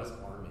on the U.S.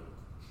 Army.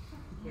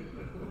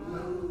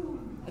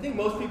 I think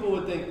most people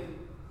would think,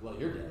 well,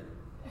 you're dead.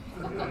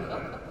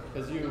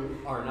 Because you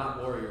are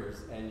not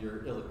warriors and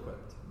you're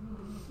ill-equipped.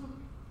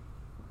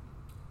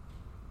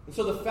 And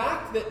so the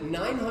fact that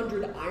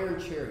 900 iron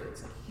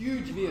chariots, like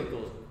huge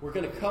vehicles, were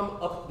going to come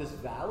up this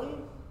valley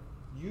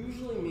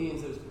usually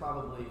means it was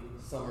probably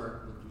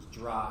summer, it was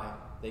dry,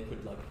 they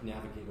could like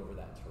navigate over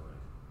that terrain.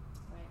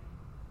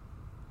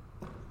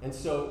 Right. And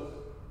so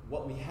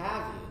what we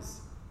have is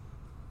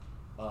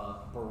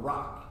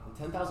Barak and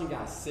 10,000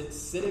 guys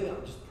sitting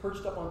up, just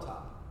perched up on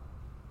top.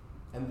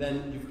 And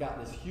then you've got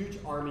this huge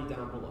army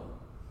down below.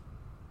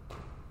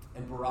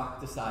 And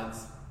Barak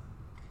decides,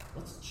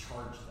 let's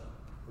charge them.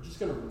 We're just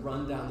going to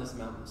run down this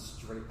mountain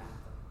straight at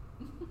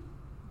them. Yeah.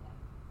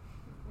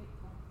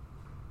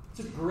 It's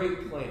a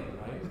great plan,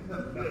 right?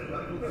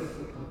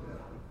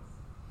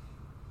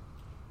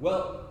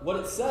 Well, what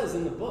it says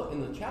in the book,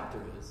 in the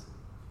chapter, is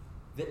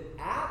that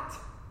at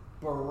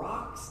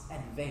Barak's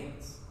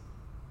advance.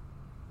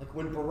 Like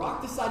when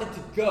Barak decided to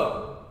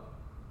go,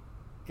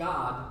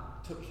 God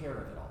took care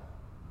of it all.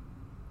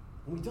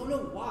 And we don't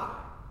know why,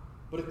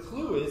 but a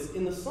clue is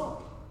in the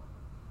song.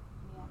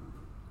 Yeah.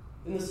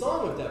 In the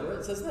Song of Deborah,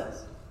 it says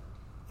this: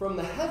 "From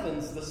the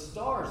heavens the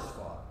stars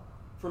fought.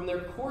 From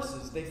their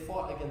courses they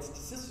fought against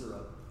Sisera.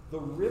 The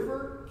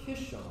river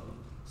Kishon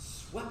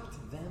swept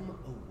them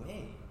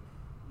away."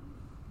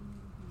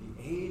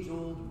 The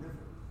age-old river.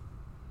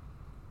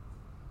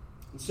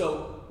 And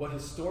so, what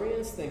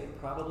historians think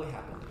probably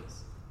happened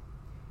is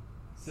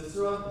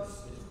Sisera,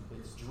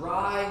 it's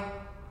dry,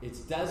 it's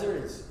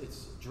desert,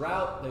 it's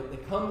drought. They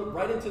come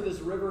right into this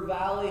river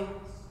valley,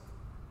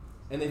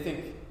 and they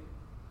think,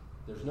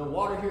 there's no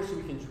water here, so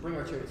we can bring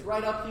our chariots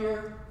right up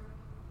here.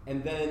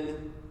 And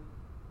then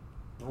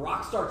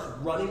Barak starts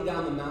running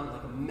down the mountain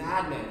like a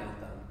madman at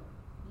them.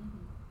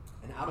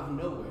 And out of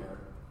nowhere,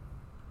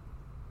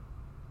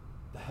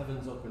 the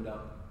heavens opened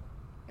up,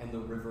 and the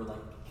river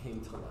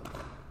came to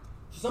life.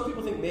 So some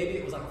people think maybe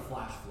it was like a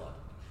flash flood.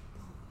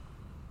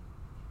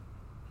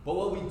 But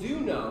what we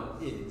do know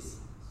is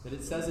that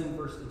it says in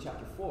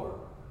chapter 4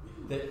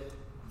 that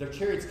their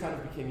chariots kind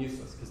of became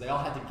useless because they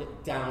all had to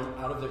get down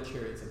out of their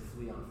chariots and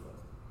flee on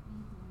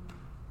foot.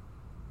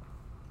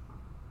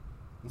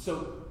 And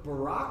so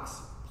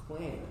Barak's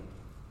plan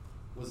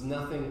was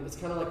nothing. It's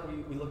kind of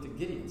like we looked at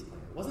Gideon's plan.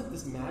 It wasn't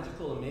this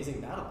magical,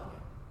 amazing battle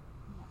plan.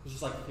 It was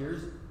just like,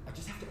 I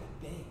just have to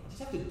obey. I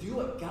just have to do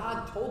what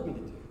God told me to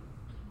do.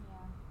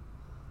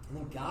 And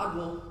then God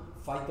will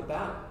fight the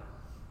battle.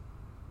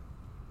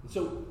 And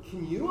so,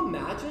 can you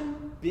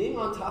imagine being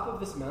on top of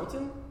this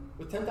mountain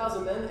with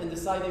 10,000 men and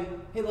deciding,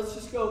 hey, let's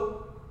just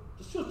go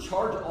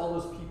charge all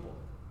those people,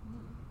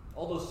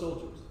 all those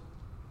soldiers?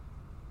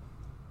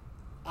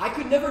 I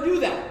could never do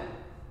that.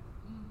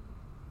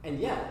 And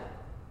yet,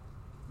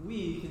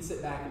 we can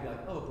sit back and be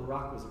like, oh,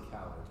 Barak was a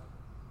coward.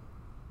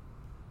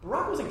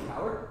 Barak was a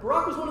coward.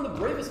 Barak was one of the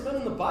bravest men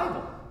in the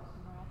Bible.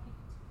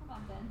 Come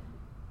on, Ben.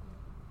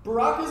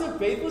 Barak isn't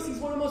faithless. He's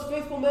one of the most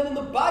faithful men in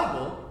the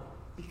Bible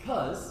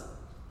because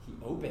he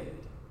obeyed.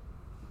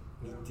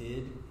 He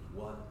did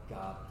what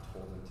God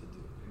told him to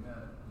do. Amen.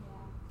 Yeah.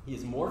 He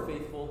is more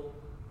faithful,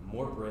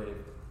 more brave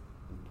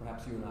than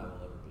perhaps you and I will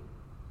ever be.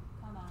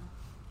 Come on.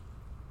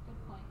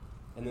 Good point.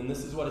 And then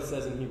this is what it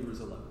says in Hebrews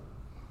 11.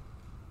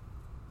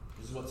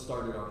 This is what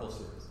started our whole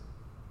series.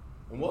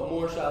 And what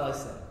more shall I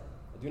say?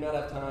 I do not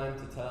have time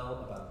to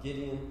tell about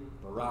Gideon,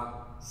 Barak,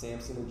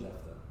 Samson, and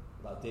Jephthah,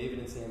 about David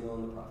and Samuel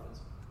and the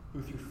prophets,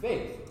 who through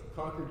faith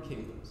conquered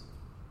kingdoms,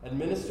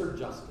 administered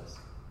justice,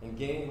 and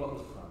gained what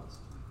was promised,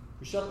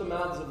 who shut the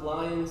mouths of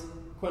lions,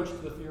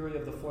 quenched the fury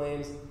of the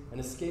flames, and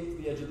escaped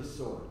the edge of the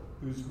sword,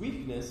 whose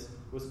weakness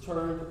was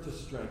turned to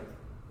strength,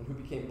 and who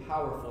became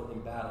powerful in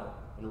battle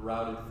and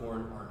routed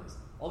foreign armies.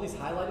 All these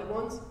highlighted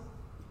ones,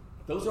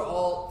 those are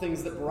all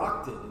things that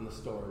Barak did in the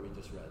story we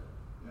just read.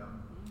 Yeah.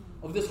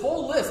 Of this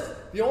whole list,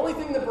 the only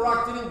thing that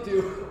Barak didn't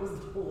do was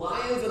the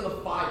lions and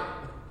the fire.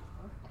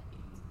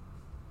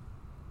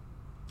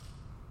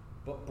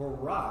 But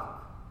Barak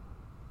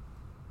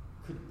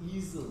could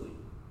easily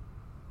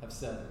have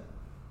said,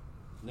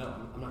 no,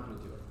 I'm not going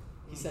to do it.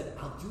 He said,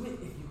 I'll do it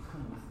if you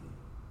come with me.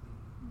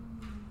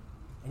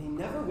 And he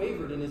never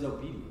wavered in his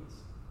obedience.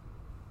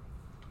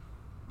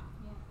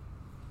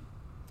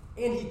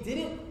 Yeah. And he did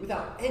it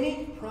without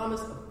any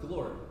promise of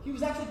glory. He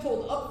was actually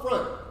told up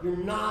front, you're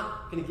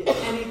not going to get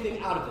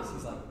anything out of this.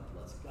 He's like,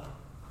 let's go.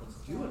 Let's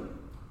do it.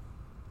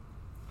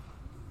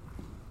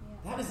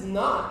 Yeah. That is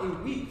not a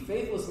weak,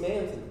 faithless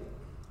man to me.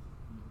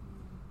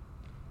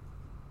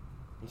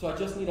 And so I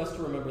just need us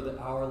to remember that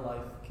our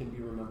life can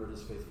be remembered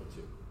as faithful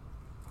too.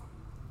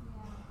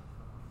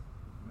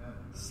 Yeah. Amen.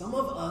 Some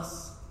of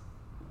us,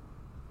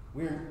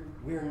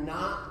 we're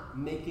not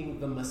making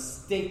the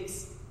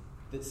mistakes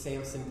that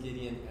Samson,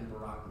 Gideon, and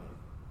Barak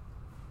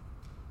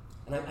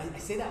made. And I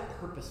say that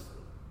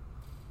purposefully.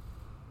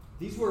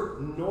 These were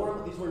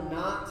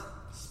not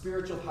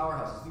spiritual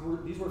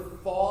powerhouses. These were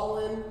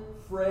fallen,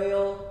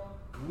 frail,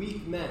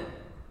 weak men.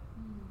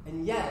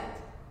 And yet,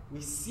 we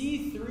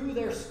see through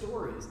their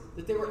stories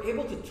that they were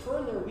able to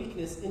turn their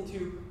weakness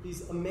into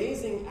these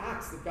amazing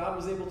acts that God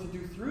was able to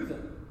do through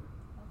them.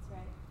 That's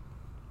right.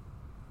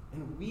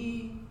 And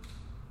we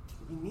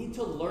need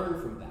to learn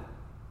from that.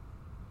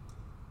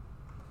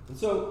 And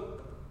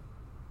so,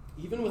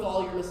 even with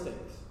all your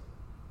mistakes,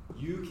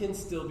 you can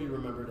still be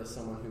remembered as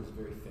someone who is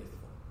very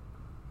faithful.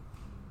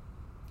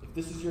 If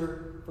this is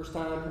your first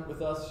time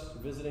with us,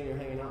 visiting or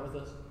hanging out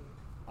with us,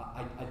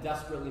 I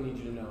desperately need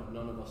you to know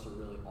none of us are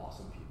really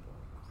awesome people.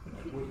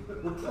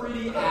 Like we're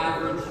pretty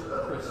average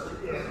Christians.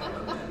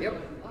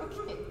 Yep.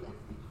 Okay.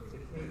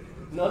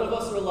 None of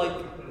us are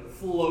like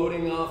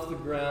floating off the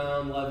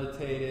ground,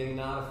 levitating,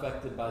 not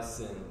affected by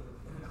sin.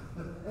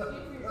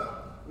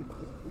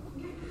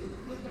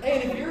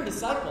 And if you're a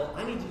disciple,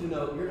 I need you to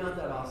know you're not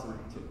that awesome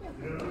too.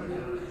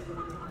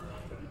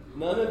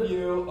 None of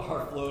you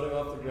are floating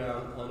off the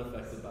ground,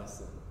 unaffected by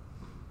sin.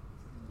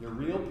 You're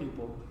real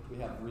people. We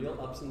have real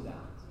ups and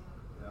downs.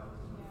 Yeah.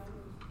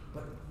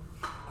 But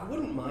I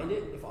wouldn't mind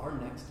it if our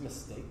next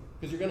mistake,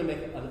 because you're going to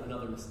make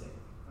another mistake.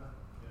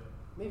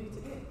 Maybe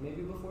today,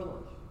 maybe before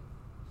lunch.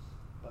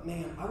 But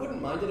man, I wouldn't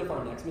mind it if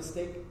our next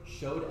mistake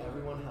showed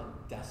everyone how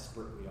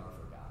desperate we are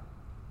for God.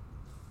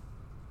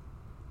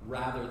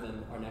 Rather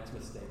than our next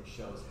mistake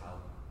shows how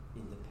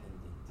independent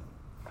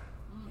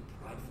and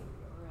prideful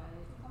we are.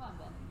 Right. Come on,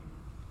 Ben.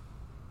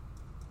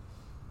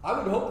 I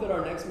would hope that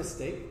our next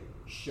mistake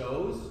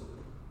shows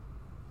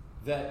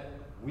that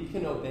we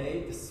can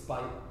obey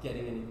despite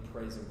getting any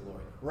praise and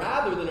glory.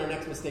 Rather than our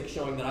next mistake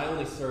showing that I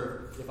only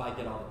serve if I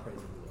get all the praise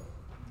and glory.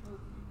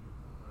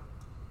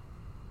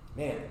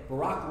 Man,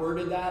 Barak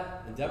worded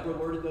that, and Deborah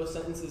worded those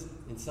sentences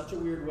in such a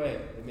weird way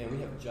that, man, we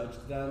have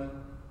judged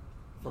them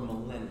for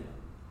millennia.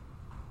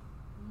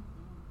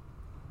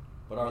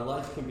 But our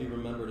life can be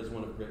remembered as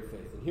one of great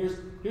faith. And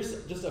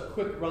here's just a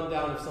quick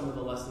rundown of some of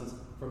the lessons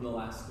from the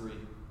last 3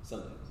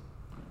 Sundays.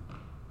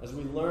 As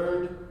we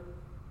learned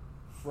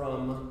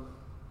from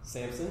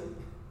Samson,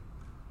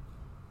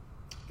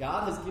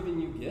 God has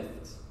given you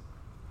gifts.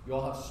 You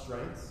all have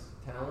strengths,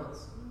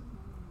 talents.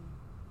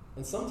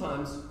 And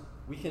sometimes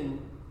we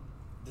can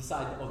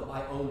decide, oh,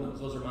 I own those.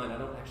 Those are mine. I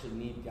don't actually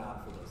need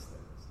God for those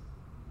things.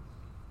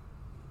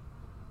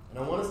 And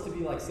I want us to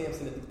be like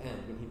Samson at the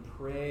end when he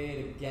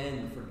prayed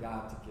again for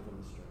God to give him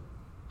the strength.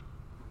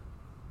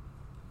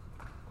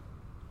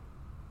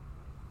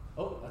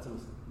 Oh, that's a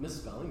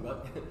misspelling,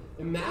 but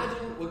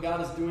imagine what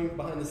God is doing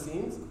behind the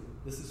scenes.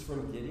 This is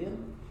from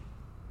Gideon.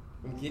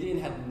 When Gideon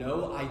had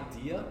no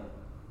idea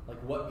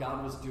what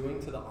God was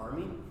doing to the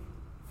army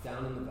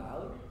down in the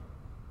valley.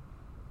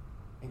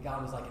 And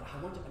God was like,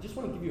 I just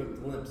want to give you a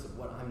glimpse of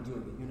what I'm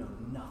doing that you know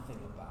nothing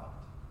about.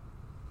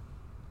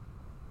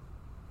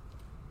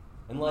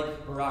 And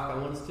like Barak, I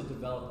want us to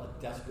develop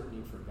a desperate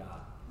need for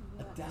God.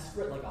 Yeah. A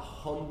desperate, a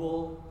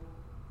humble,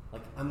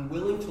 I'm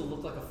willing to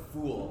look like a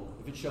fool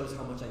if it shows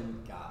how much I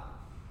need God,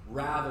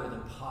 rather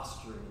than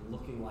posturing and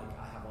looking like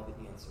I have all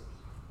the answers.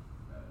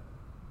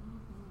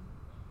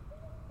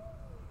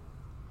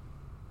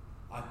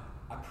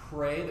 I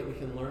pray that we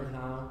can learn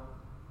how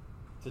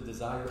to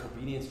desire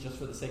obedience just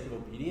for the sake of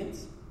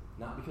obedience,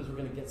 not because we're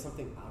going to get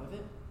something out of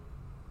it.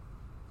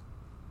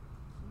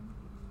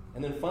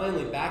 And then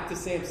finally, back to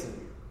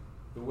Samson,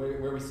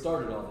 where we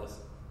started all this.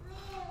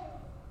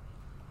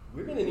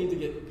 We're going to need to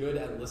get good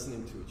at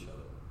listening to each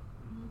other.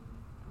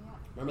 Yeah.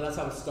 Remember, that's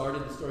how we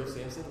started the story of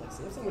Samson?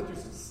 Samson went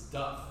through some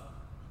stuff.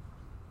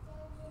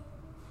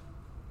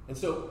 And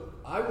so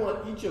I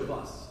want each of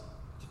us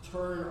to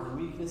turn our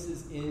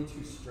weaknesses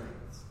into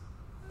strengths.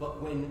 But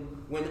when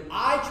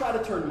I try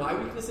to turn my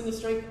weakness into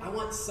strength, I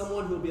want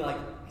someone who will be like,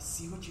 I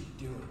see what you're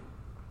doing.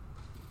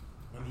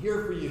 I'm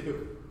here for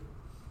you.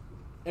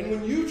 And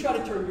when you try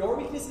to turn your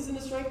weaknesses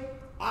into strength,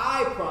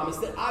 I promise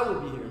that I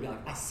will be here and be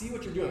like, I see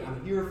what you're doing.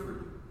 I'm here for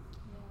you.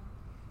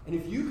 Yeah. And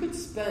if you could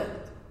spend,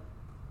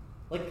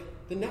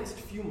 the next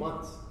few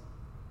months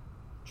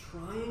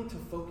trying to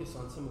focus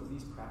on some of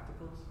these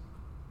practicals,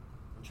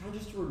 and trying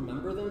just to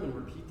remember them and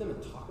repeat them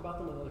and talk about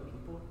them with other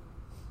people,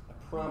 I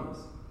promise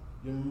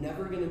you're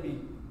never going to be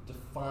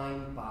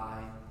defined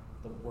by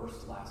the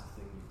worst last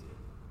thing you did.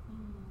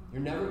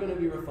 You're never going to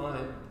be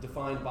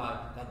defined by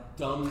that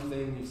dumb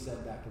thing you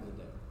said back in the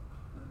day.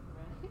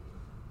 Right.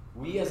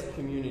 We as a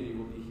community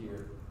will be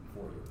here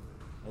for you.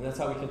 And that's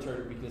how we can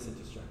turn weakness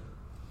into strength.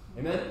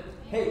 Amen?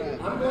 Hey,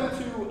 I'm going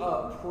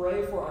to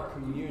pray for our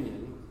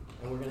communion,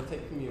 and we're going to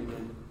take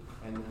communion,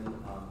 and then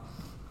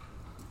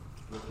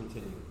we'll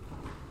continue.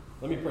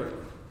 Let me pray for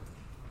you.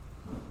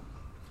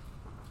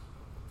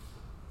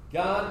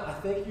 God, I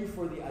thank you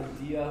for the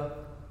idea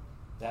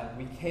that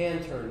we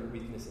can turn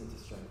weakness into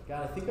strength.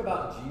 God, I think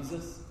about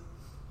Jesus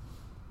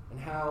and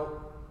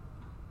how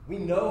we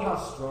know how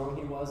strong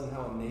he was and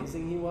how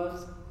amazing he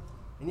was,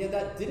 and yet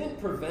that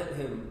didn't prevent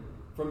him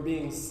from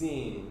being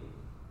seen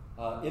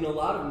in a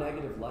lot of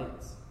negative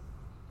lights.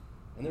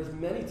 And there's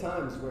many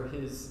times where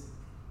his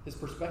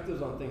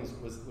perspectives on things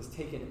was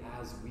taken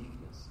as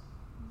weakness.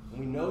 And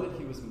we know that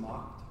he was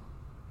mocked,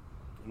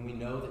 and we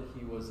know that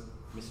he was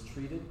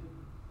mistreated.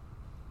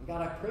 And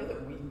God, I pray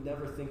that we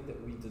never think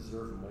that we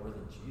deserve more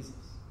than Jesus.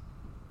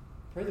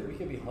 Pray that we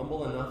can be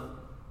humble enough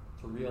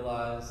to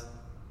realize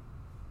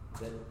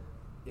that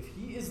if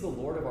he is the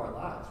Lord of our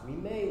lives, we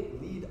may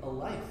lead a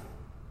life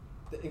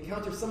that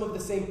encounters some of the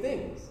same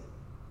things.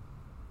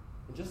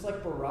 And just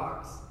like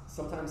Barak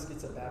sometimes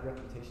gets a bad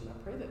reputation, I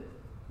pray that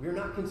we're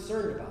not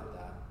concerned about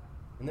that,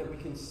 and that we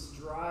can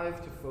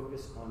strive to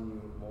focus on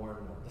you more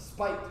and more,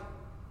 despite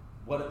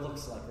what it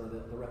looks like or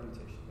the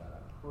reputation, God.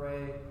 I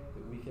pray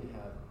that we can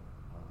have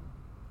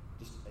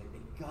just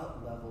a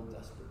gut-level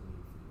desperate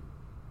need for you.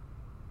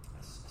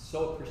 I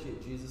so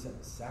appreciate Jesus and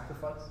his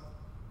sacrifice,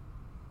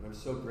 and I'm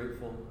so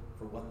grateful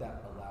for what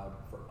that allowed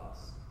for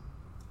us.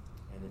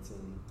 And it's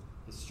in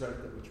his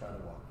strength that we try to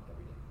walk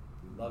every day.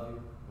 We love you,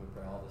 and we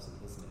pray all this in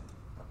his name.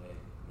 Amen.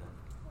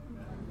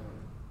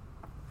 Amen.